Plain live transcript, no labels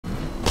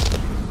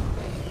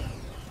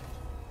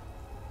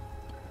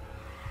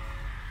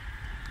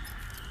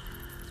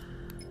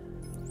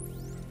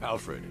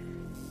Alfred,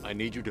 I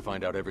need you to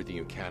find out everything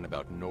you can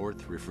about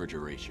North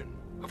Refrigeration.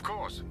 Of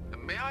course.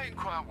 May I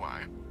inquire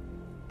why?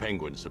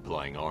 Penguin's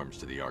supplying arms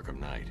to the Arkham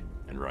Knight,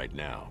 and right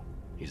now,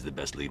 he's the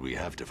best lead we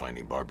have to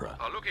finding Barbara.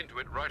 I'll look into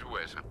it right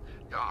away, sir.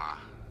 Ah,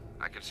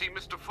 I can see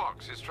Mr.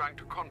 Fox is trying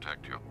to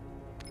contact you.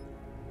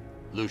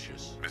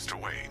 Lucius. Mr.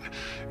 Wayne,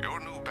 your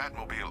new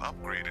Batmobile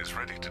upgrade is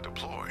ready to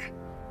deploy.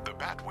 The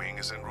Batwing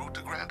is en route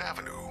to Grand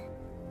Avenue.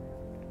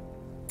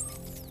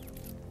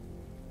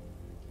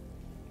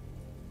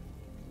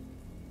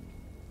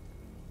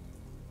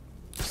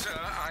 Sir,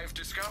 I've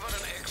discovered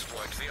an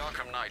exploit the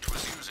Arkham Knight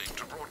was using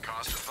to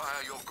broadcast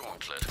via your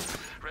gauntlet.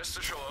 Rest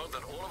assured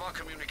that all of our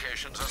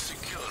communications are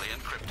securely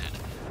encrypted.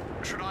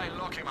 Should I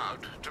lock him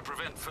out to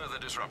prevent further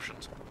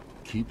disruptions?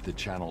 Keep the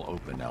channel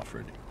open,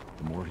 Alfred.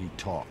 The more he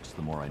talks,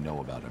 the more I know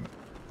about him.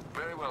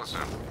 Very well,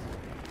 sir.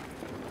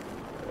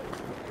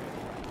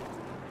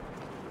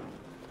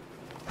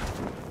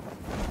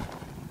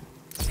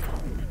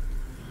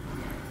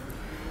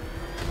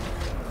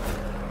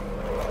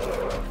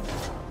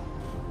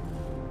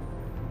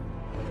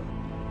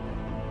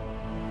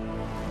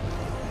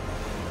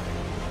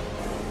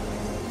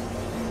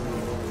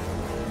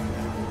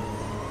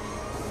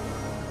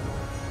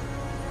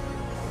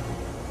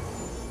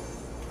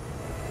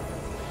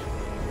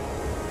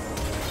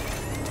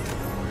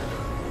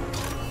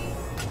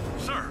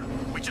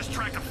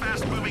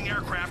 fast-moving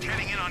aircraft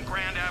heading in on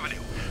Grand Avenue.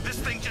 This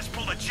thing just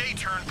pulled a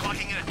J-turn,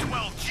 clocking in at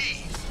 12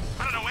 Gs.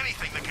 I don't know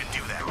anything that can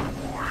do that.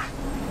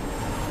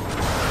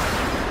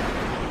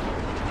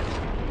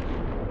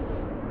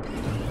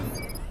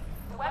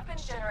 The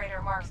weapons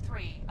generator Mark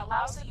III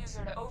allows the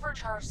user to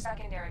overcharge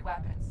secondary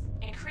weapons,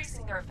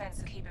 increasing their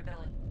offensive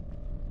capability.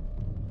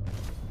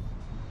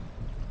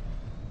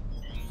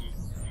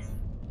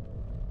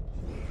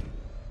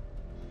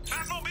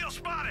 Batmobile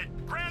spotted!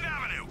 Grand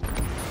Avenue!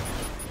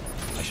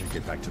 I should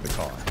get back to the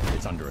car.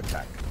 It's under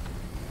attack.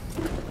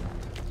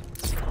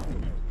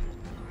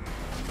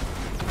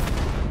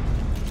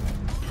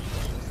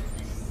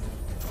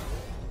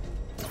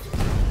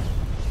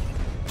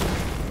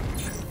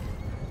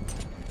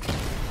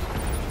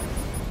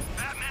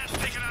 Batman's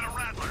taking out a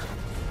Rattler.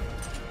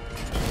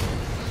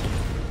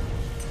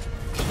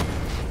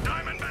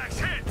 Diamondback's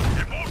hit!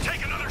 It won't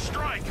take another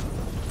strike!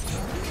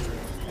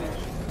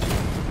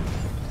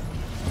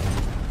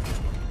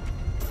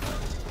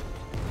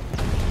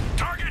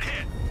 Target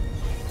hit!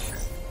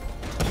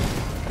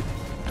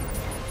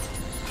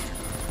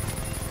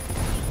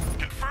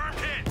 Confirmed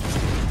hit!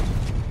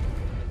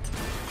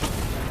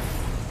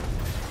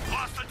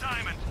 Lost the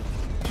diamond!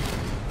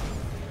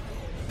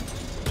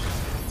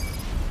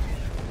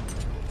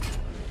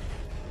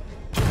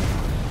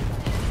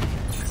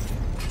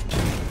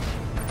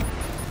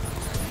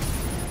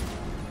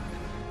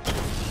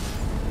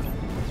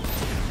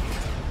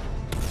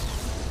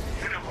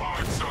 Hit him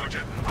hard,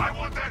 Sergeant! I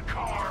want that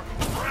car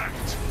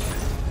wrecked!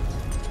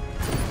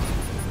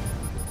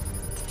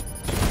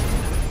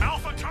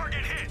 Alpha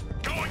target hit!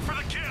 Going for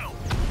the kill!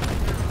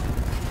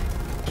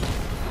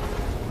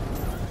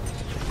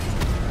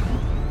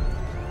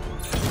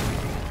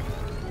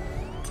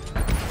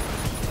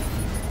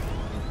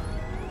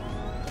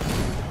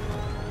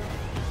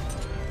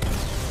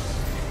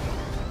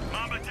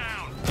 Mamba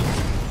down!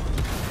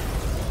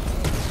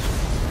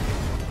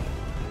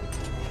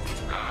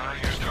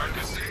 You're starting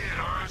to see it,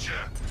 aren't you?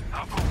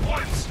 Now for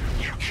once,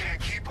 you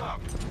can't keep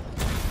up.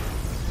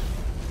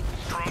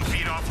 Drone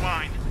feed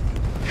offline.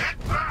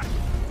 Hit back!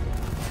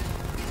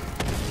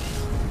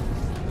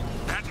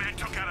 Batman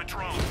took out a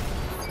drone.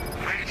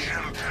 Make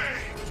him pay.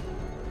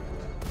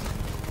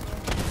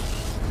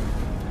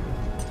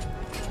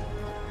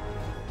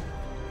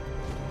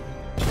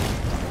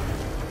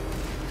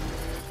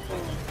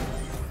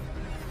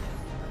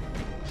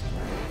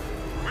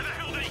 Where the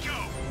hell did he go?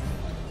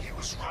 He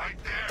was right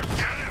there.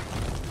 Get him!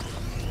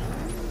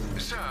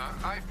 Sir,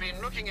 I've been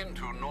looking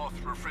into North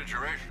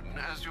Refrigeration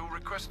as you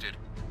requested.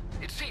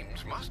 It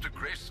seems Master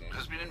Grayson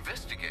has been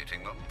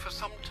investigating them for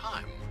some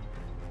time.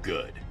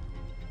 Good.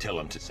 Tell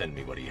him to send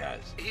me what he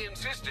has. He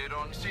insisted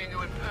on seeing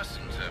you in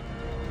person, sir.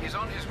 He's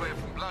on his way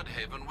from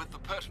Bloodhaven with the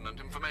pertinent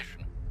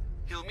information.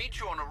 He'll meet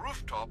you on a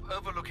rooftop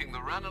overlooking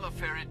the Ranelagh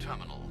Ferry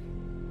Terminal.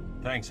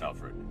 Thanks,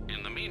 Alfred.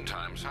 In the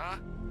meantime, sir,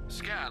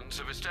 scans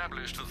have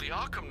established that the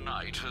Arkham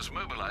Knight has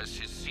mobilized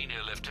his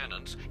senior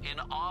lieutenants in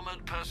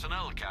armored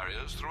personnel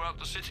carriers throughout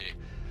the city.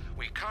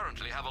 We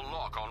currently have a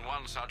lock on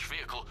one such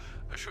vehicle,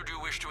 should you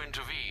wish to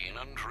intervene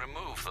and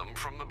remove them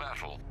from the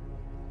battle.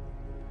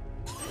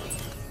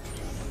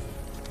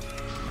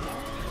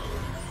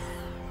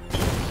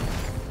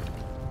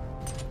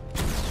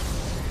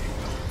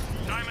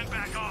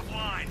 Diamondback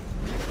offline.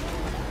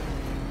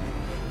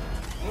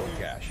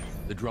 Cash.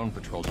 The drone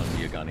patrols on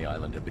Diagani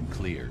Island have been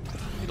cleared.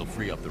 It'll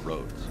free up the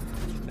roads.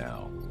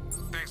 Now.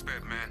 Thanks,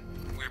 Batman.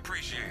 We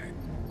appreciate it.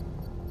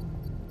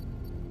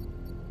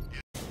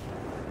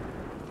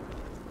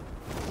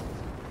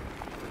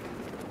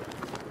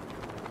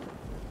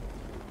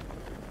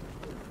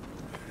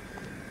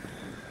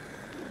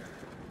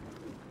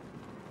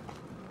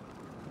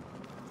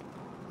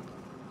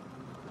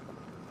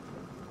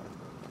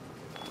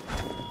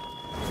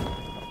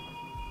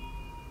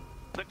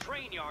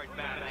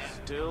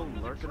 Still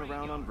lurking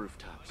around on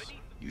rooftops.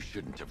 You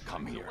shouldn't have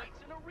come here.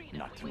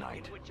 Not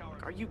tonight.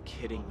 Are you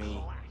kidding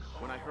me?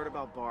 When I heard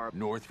about Barb...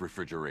 North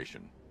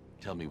Refrigeration.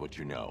 Tell me what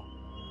you know.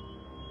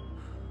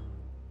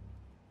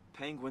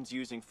 Penguin's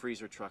using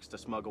freezer trucks to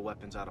smuggle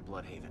weapons out of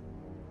Bloodhaven.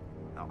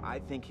 Now, I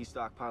think he's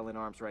stockpiling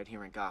arms right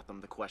here in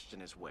Gotham. The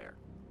question is where.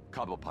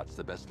 Cobblepot's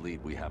the best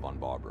lead we have on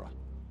Barbara.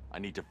 I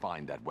need to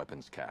find that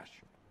weapons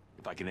cache.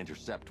 If I can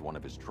intercept one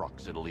of his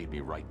trucks, it'll lead me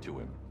right to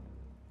him.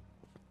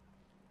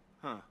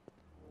 Huh.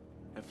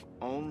 If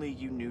only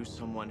you knew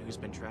someone who's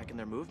been tracking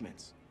their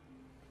movements.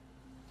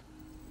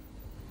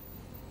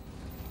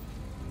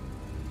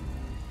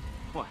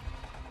 What?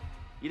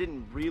 You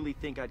didn't really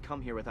think I'd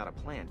come here without a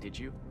plan, did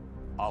you?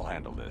 I'll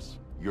handle this.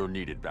 You're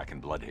needed back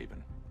in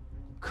Bloodhaven.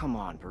 Come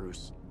on,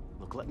 Bruce.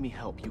 Look, let me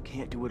help. You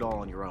can't do it all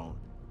on your own.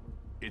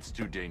 It's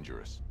too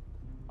dangerous.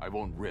 I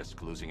won't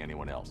risk losing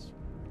anyone else.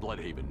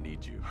 Bloodhaven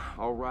needs you.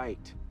 All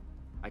right.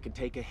 I can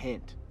take a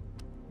hint.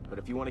 But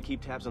if you want to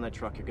keep tabs on that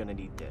truck, you're gonna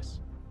need this.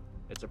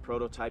 It's a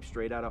prototype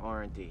straight out of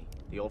R&D.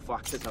 The old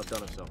fox has outdone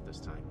himself this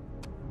time.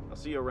 I'll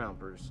see you around,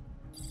 Bruce.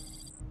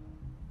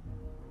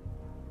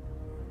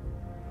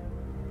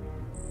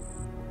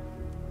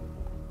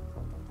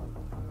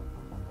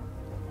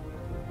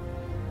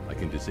 I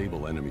can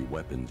disable enemy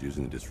weapons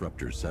using the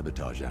Disruptor's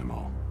sabotage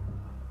ammo.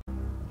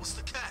 What's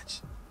the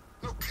catch?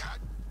 No cat.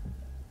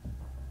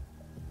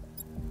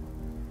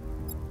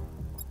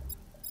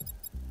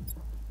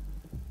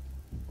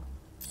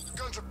 The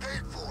guns are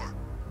paid for.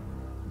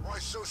 Why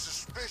so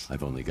suspicious?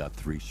 I've only got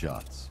 3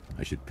 shots.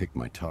 I should pick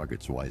my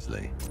targets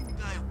wisely. The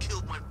guy who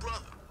killed my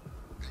brother.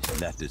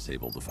 That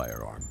disabled the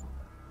firearm.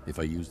 If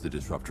I use the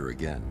Disruptor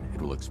again,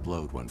 it will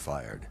explode when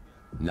fired,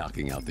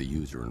 knocking out the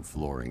user and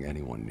flooring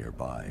anyone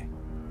nearby.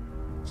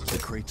 The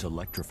crate's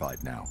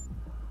electrified now.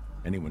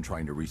 Anyone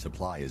trying to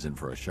resupply is in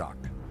for a shock.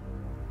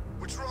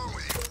 What's wrong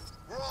with you?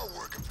 We're all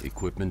working.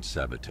 Equipment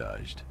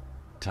sabotaged.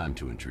 Time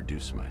to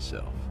introduce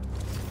myself.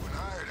 When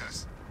hired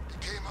us, he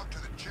came up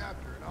to the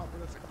chapter and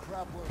offered us a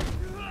crap load.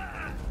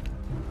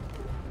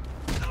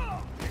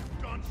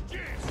 Guns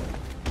jammed.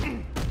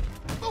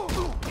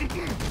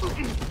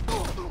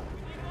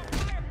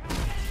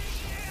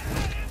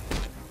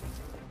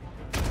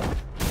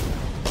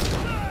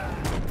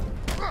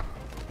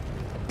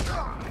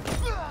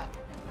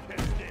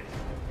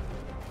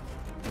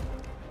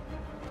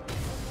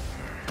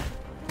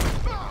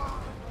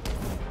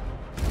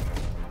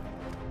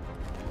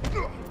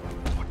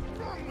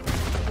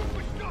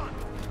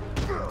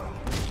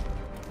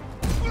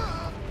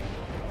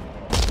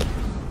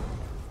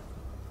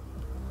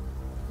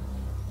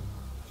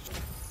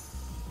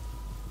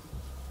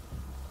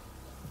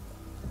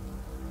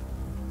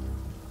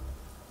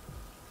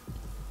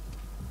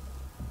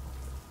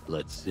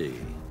 Let's see.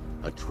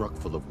 A truck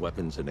full of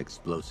weapons and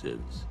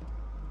explosives.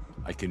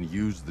 I can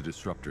use the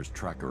Disruptor's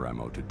tracker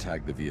ammo to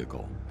tag the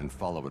vehicle and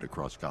follow it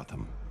across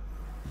Gotham.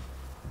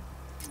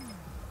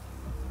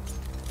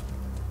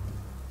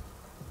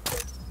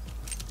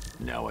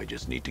 Now I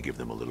just need to give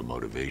them a little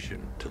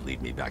motivation to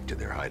lead me back to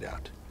their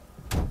hideout.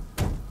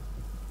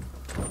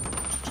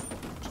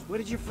 What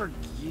did you forget?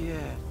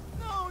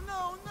 No!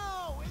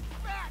 It's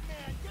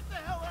Batman! Get the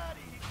hell out of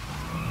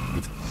here!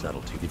 With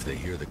subtlety, if they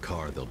hear the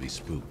car, they'll be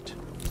spooked.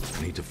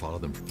 I need to follow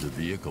them. The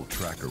vehicle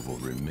tracker will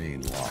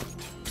remain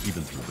locked,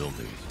 even through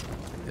buildings,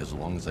 as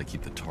long as I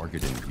keep the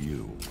target in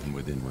view and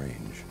within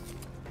range.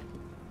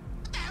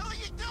 What the hell are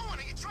you doing?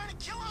 Are you trying to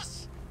kill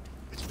us?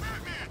 It's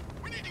Batman!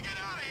 We need to get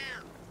out of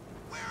here!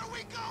 Where are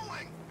we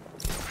going?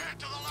 Back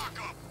to the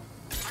lockup!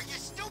 Are you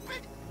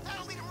stupid?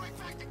 That'll lead him right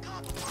back to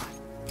Cobblepot.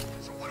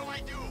 So what do I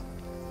do?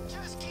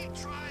 Just keep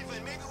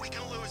driving. Maybe we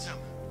can lose him.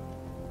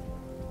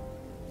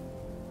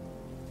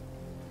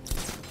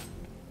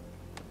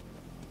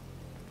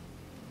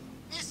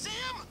 You see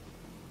him?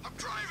 I'm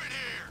driving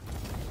here.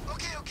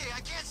 Okay, I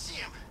can't see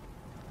him.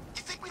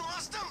 You think we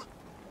lost him?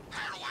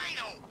 How do I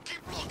know?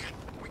 Keep looking.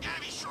 We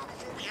gotta be sure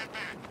before we head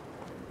back.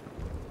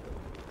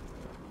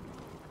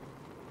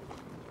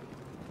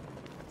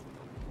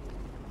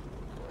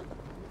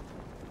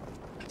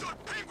 I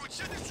thought Penguin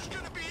said this was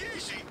gonna be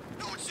easy.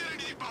 No one said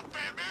anything about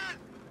Batman.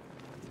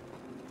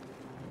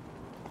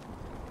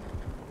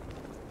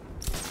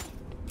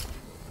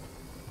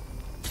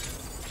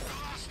 We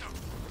lost him.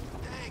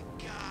 Thank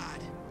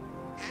God.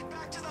 Head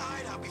back to the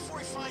hideout before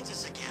he finds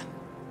us again.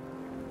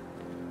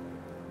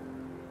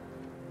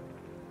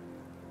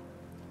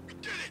 We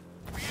did it!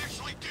 We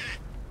actually did it!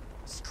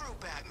 Screw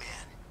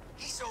Batman.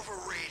 He's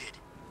overrated.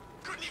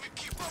 Couldn't even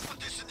keep up with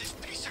this in this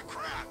piece of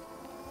crap.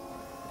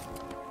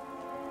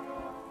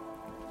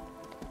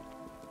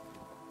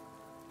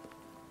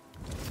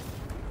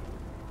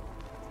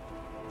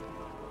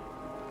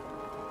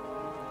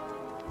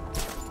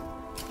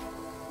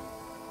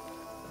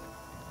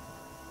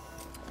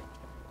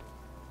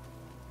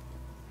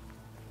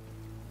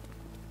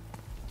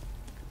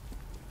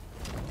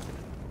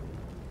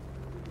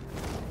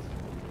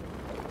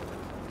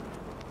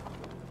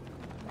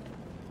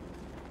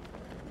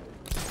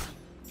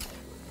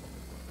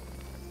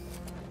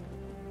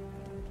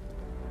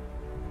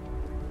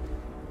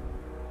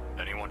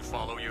 not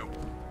follow you?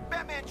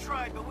 Batman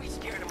tried, but we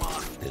scared him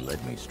off. They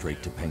led me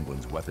straight to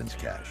Penguin's weapons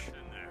cache. In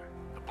there.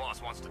 The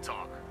boss wants to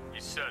talk. He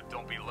said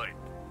don't be late.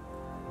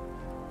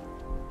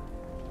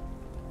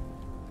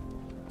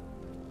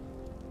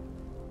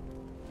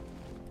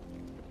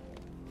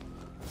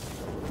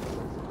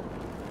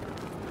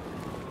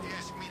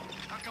 Yes, me.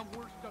 How come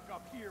we're stuck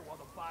up here while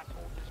the boss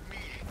holds his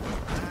meeting?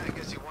 I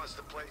guess he wants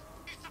to play.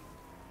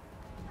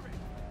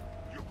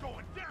 You're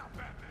going down,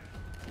 Batman!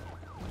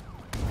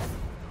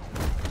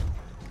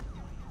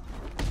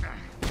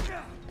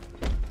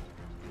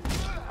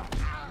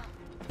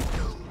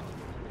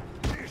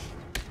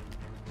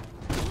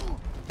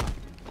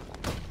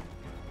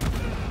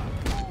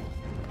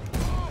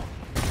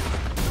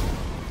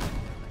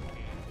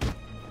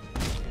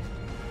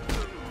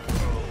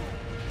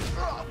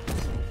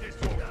 This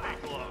won't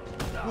take long.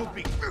 We'll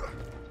be...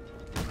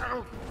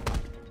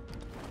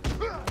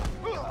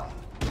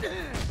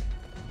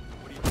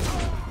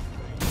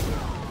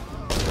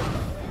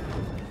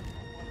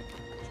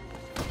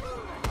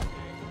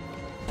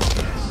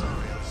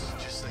 Sorry, I was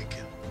just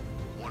thinking.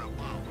 What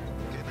about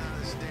getting out of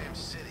this damn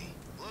city?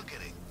 Look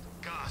at it.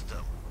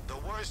 Gotham. The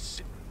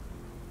worst...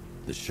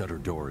 The shutter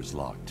door is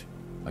locked.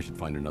 I should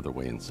find another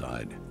way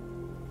inside.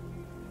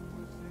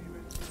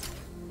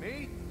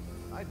 Me?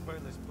 I'd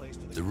burn this place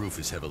to The roof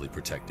is heavily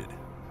protected.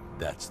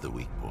 That's the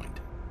weak point.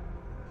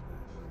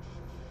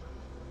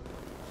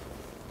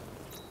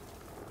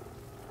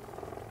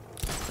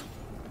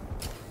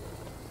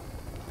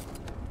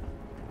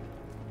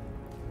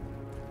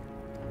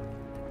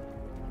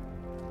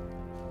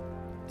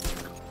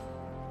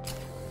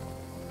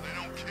 They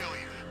don't kill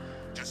you.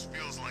 Just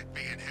feels like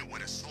being hit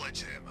with a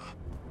sledgehammer.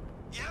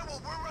 Yeah,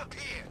 well, we're up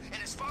here,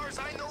 and as far as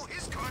I know,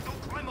 his car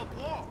don't climb up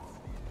walls.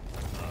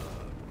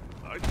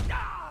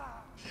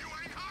 You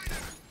ain't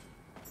hiding!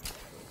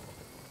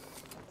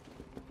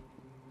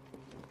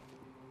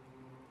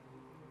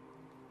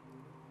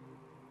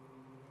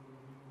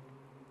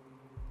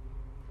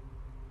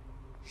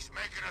 He's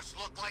making us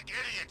look like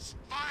idiots.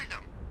 Find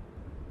him!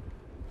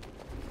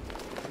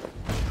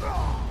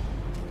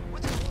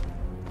 What the...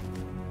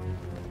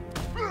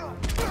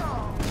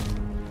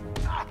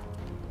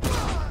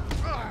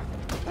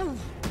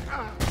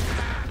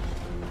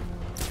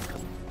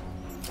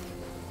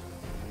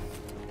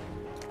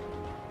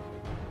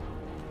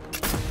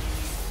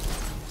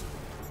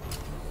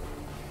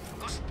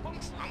 Those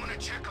punks, I'm gonna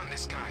check on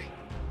this guy.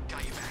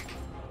 Got you back.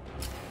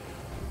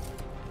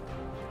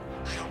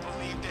 I don't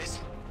believe this.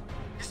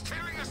 He's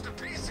tearing us to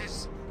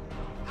pieces.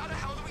 How the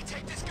hell do we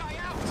take this guy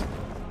out?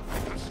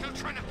 I'm still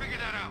trying to figure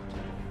that out.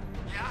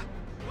 Yeah?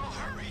 Well,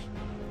 hurry.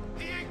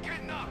 He ain't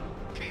getting up.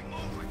 Keep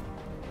moving.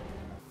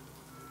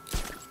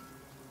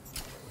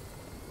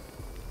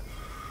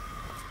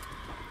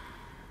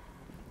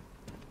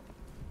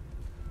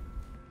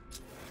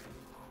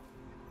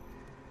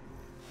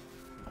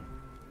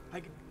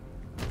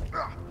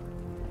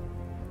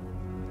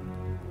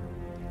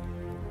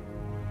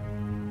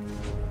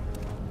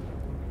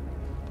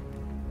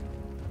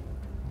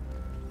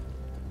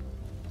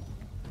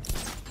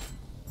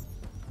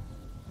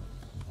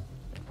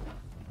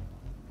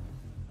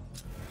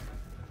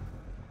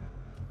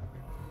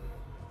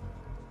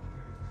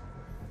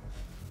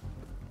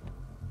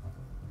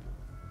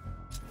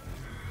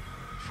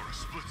 For a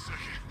split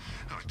second,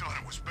 I thought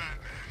it was Batman.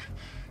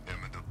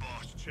 Him and the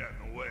boss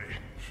chatting away.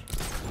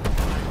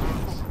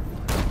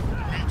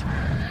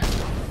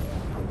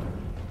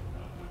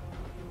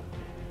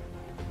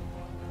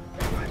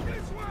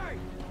 This way!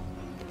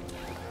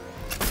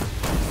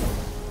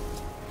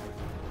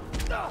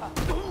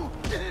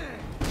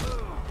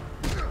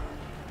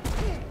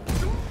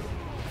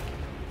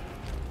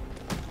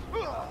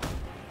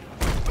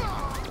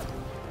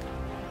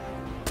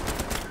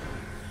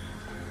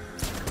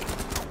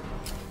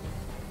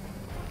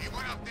 He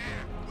went up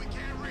there. We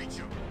can't reach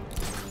him.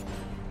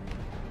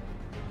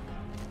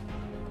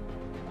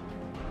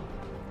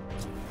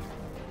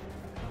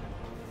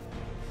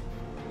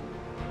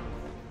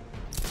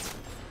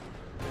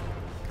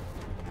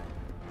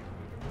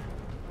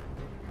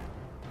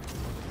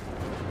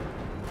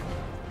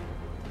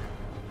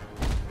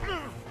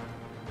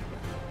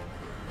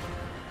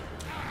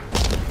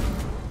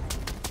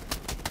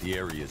 The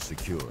area is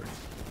secured.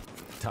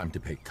 Time to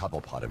pay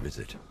Cobblepot a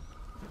visit.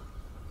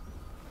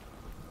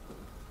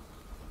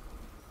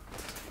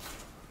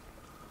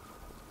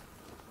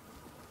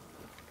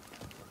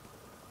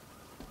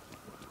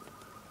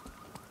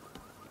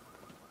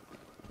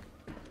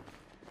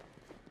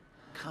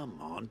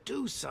 Come on,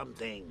 do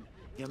something.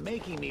 You're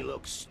making me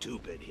look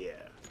stupid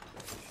here.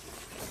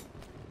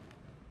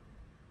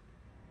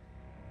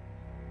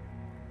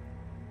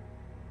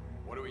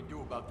 What do we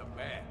do about the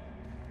man?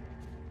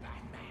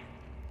 Batman.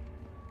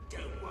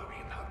 Don't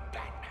worry about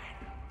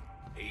Batman.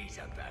 He's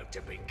about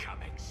to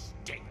become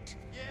extinct.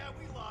 Yeah,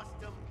 we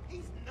lost him.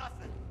 He's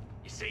nothing.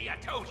 You see, I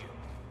told you.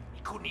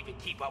 He couldn't even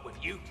keep up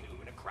with you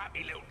two in a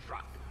crappy little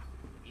truck.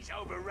 He's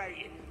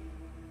overrated.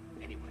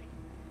 Anyway,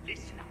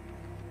 listen up.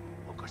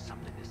 I've got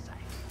something to say.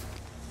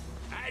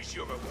 As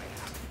you're aware,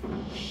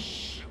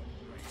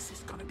 This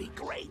is gonna be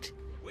great.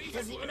 He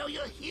doesn't even know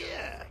you're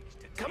here.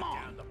 Come on.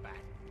 Down the bat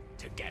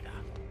together.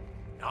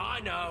 I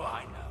know.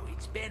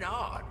 It's been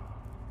hard.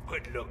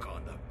 But look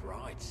on the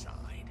bright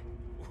side.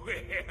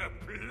 We're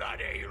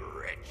bloody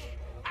rich.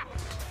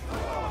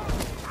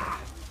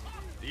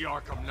 The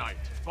Arkham Knight,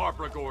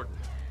 Barbara Gordon.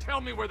 Tell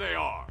me where they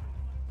are.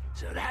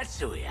 So that's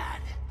who we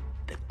had.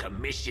 The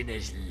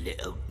Commissioner's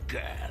little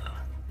girl.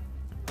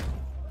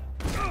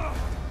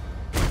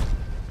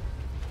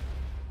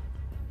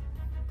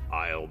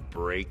 I'll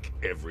break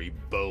every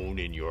bone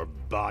in your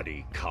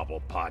body,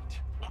 Cobblepot.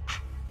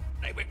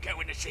 They were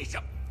going to see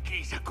some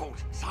geezer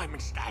called Simon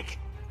Stagg.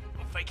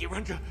 I think he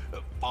runs a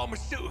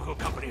pharmaceutical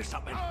company or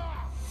something.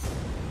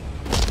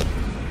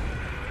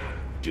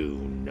 Do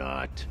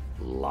not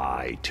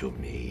lie to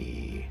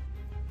me.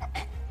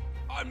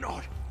 I'm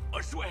not,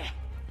 I swear.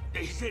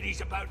 They said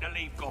he's about to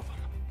leave Gotham.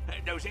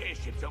 Those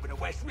airships over the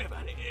West River,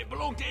 it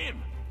belonged to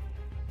him.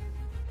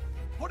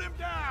 Put him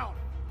down!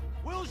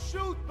 We'll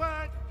shoot,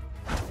 but...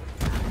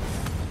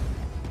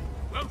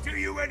 Won't do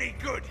you any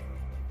good.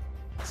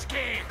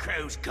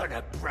 Scarecrow's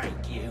gonna break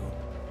you.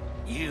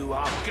 You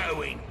are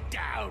going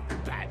down,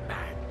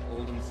 Batman.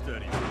 Hold him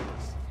steady,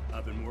 fellas.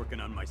 I've been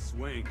working on my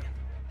swing.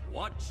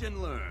 Watch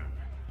and learn.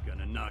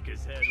 Gonna knock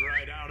his head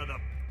right out of the...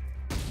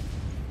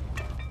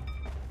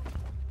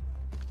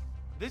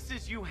 This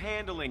is you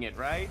handling it,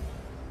 right?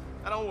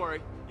 Now don't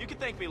worry. You can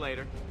thank me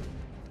later.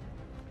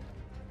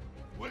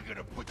 We're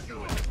gonna put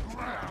you in the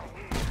ground!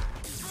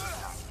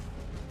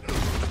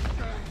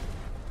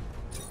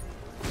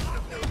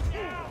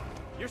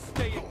 You're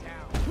staying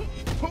down.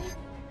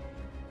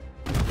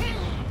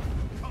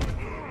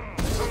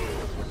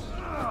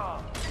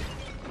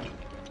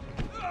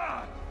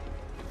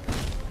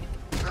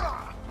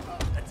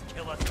 Let's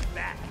kill us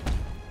back.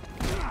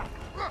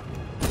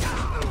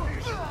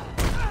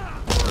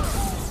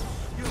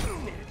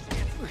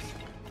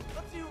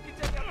 Let's see who can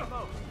take out the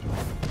most.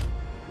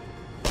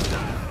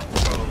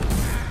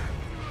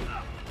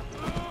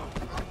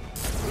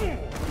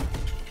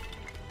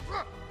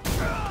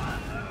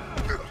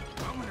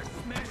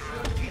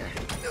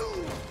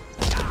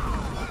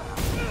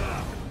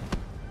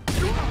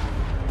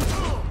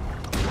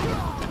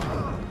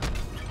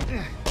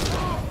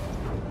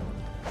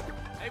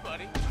 Hey,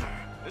 buddy.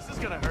 This is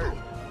gonna hurt.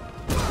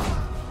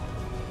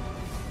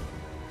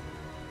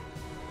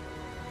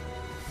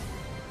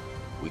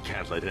 We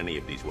can't let any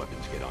of these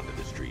weapons get onto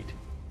the street.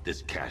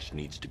 This cache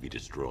needs to be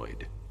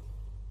destroyed.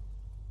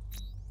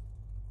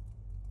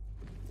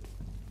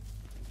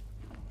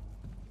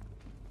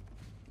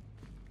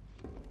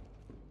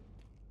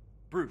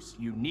 Bruce,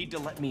 you need to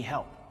let me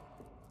help.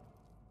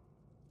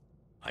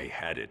 I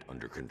had it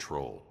under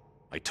control.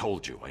 I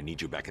told you, I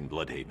need you back in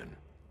Bloodhaven.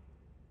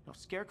 Now,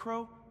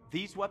 Scarecrow,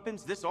 these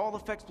weapons, this all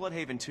affects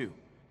Bloodhaven too.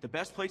 The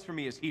best place for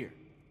me is here.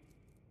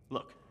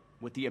 Look,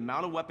 with the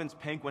amount of weapons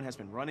Penguin has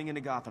been running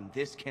into Gotham,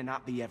 this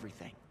cannot be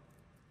everything.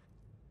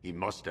 He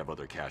must have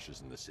other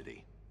caches in the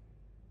city.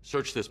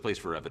 Search this place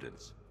for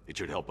evidence. It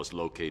should help us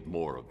locate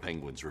more of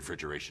Penguin's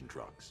refrigeration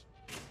trucks.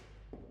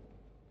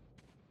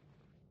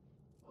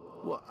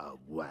 What a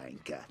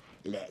wanker.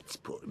 Let's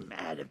put him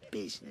out of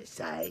business,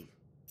 eh?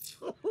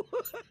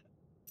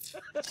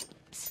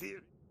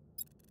 Seriously?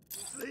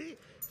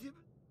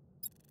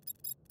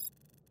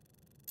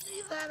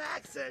 See that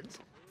accent?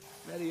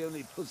 Bet he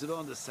only puts it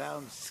on to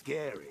sound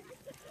scary.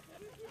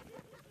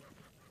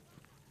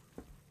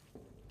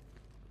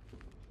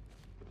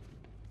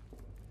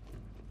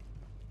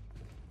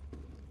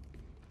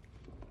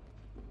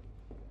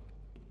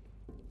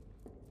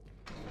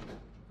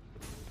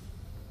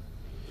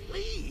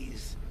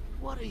 Please,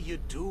 what are you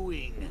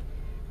doing?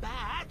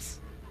 Bats?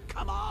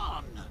 Come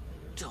on!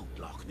 Don't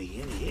lock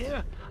me in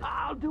here.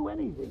 I'll do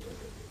anything.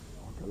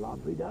 Want the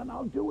laundry done?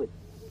 I'll do it.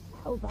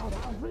 Help out,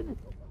 Alfred.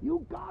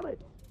 You got it.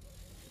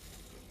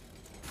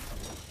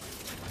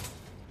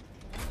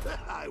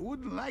 I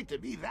wouldn't like to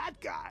be that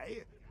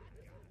guy.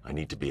 I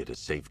need to be at a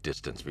safe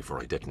distance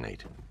before I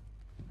detonate.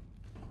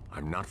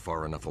 I'm not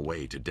far enough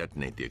away to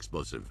detonate the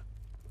explosive.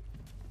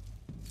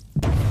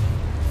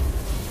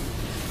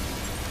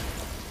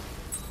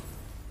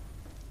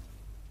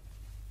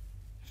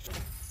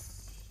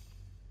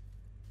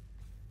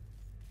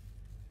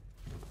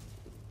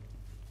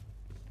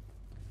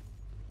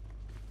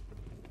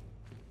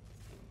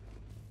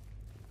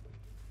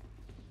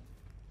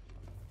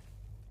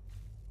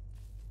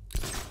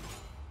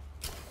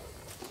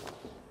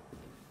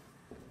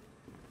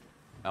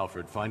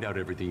 Alfred, find out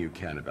everything you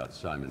can about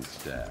Simon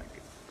Stagg.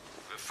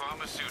 The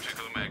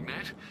pharmaceutical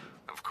magnate?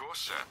 Of course,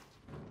 sir.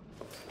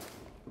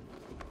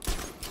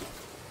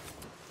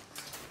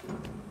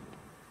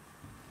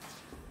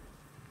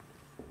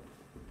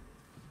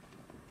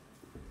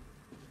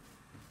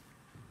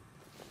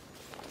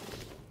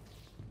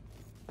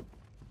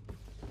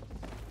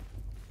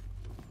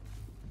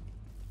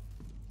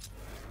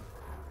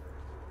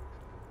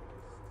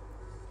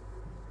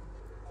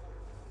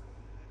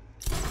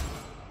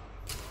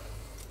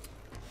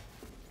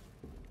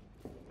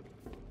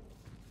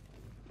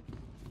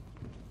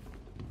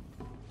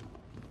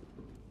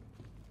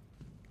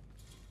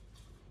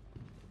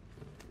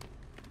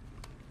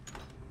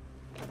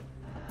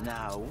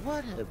 Now,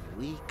 what have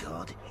we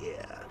got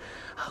here?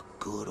 A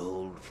good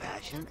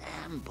old-fashioned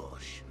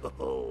ambush.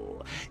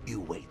 Oh, you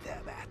wait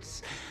there,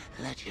 Bats.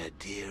 Let your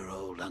dear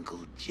old Uncle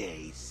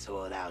Jay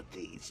sort out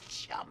these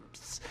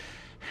chumps.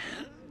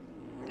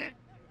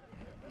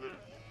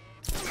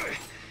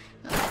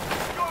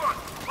 Guard!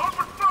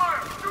 Open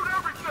fire! Shoot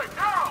everything!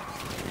 Now!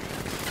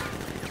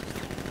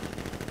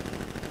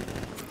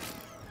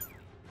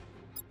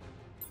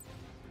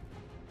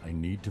 I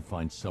need to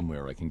find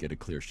somewhere I can get a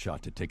clear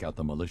shot to take out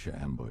the militia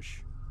ambush.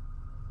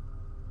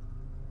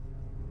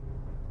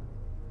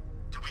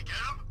 Did we get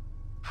him?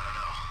 I don't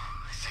know.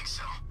 I think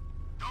so.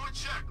 Go and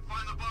check.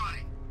 Find the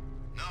body.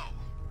 No.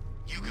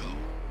 You go.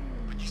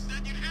 But you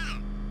said you'd hit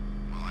him.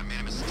 Well, I made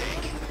a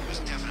mistake. It was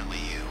definitely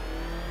you.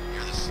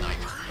 You're the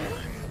sniper.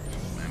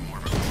 I'm more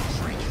of a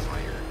close-range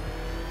fighter.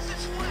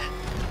 Since when?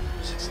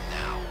 Since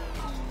now.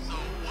 So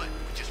what?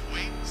 We just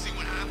wait and see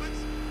what happens?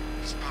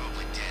 He's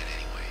probably dead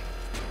anyway.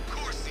 Of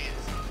course he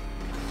is.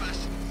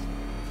 Professionals.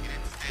 He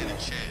didn't stand a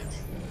chance.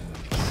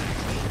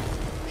 Exactly.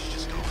 We should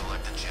just go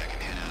collect the check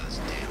and head out of this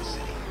damn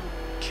city.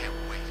 Can't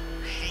wait.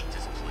 I hate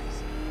this place.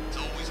 It's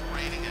always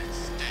raining and it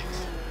stinks.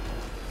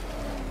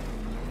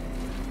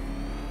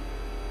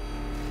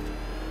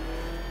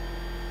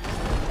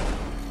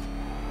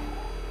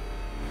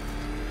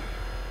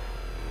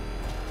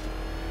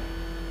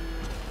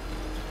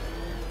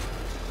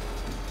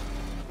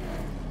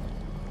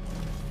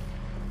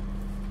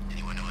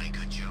 Anyone know any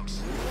good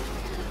jokes?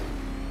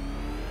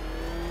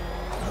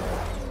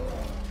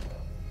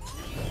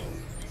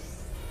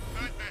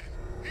 Batman!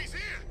 He's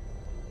here!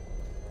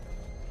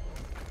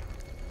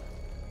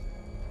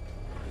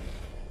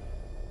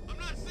 I'm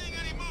not seeing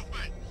any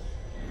movement!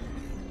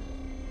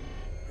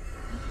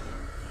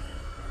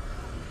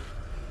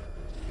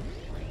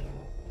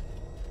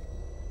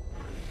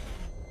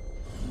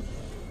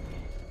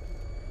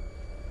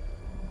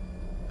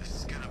 This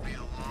is gonna be a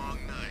long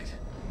night.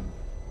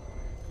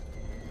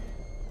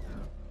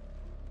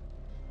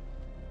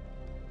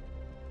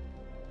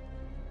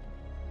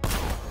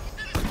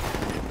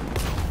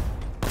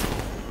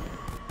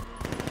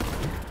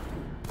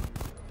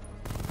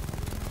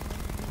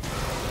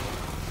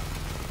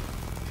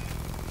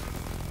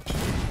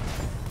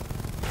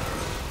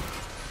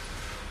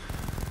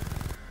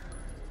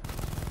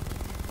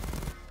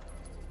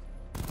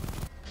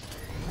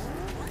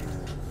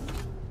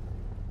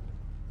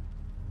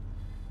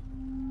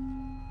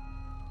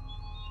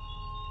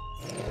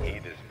 He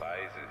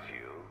despises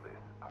you,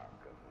 this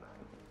Arkham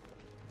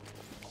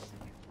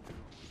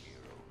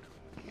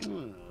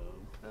Knight.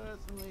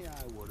 Personally, I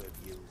would have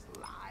used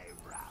live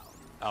rounds.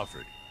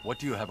 Alfred, what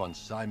do you have on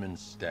Simon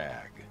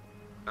Stagg?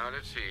 Now,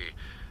 let's see.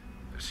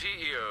 The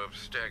CEO of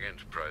Stag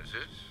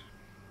Enterprises,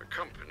 a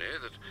company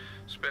that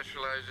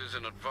specializes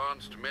in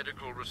advanced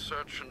medical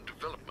research and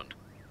development.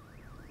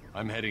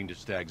 I'm heading to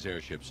Stagg's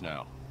airships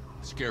now.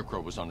 Scarecrow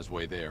was on his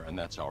way there, and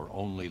that's our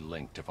only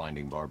link to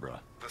finding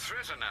Barbara. The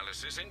threat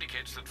analysis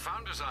indicates that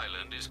Founders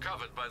Island is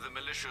covered by the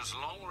militia's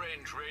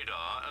long-range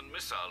radar and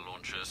missile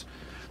launchers.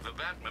 The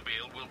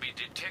Batmobile will be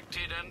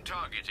detected and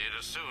targeted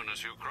as soon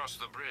as you cross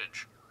the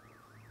bridge.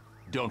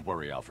 Don't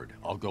worry, Alfred.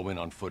 I'll go in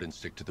on foot and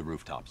stick to the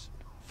rooftops.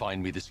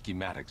 Find me the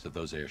schematics of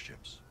those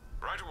airships.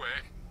 Right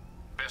away.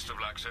 Best of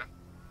luck, sir.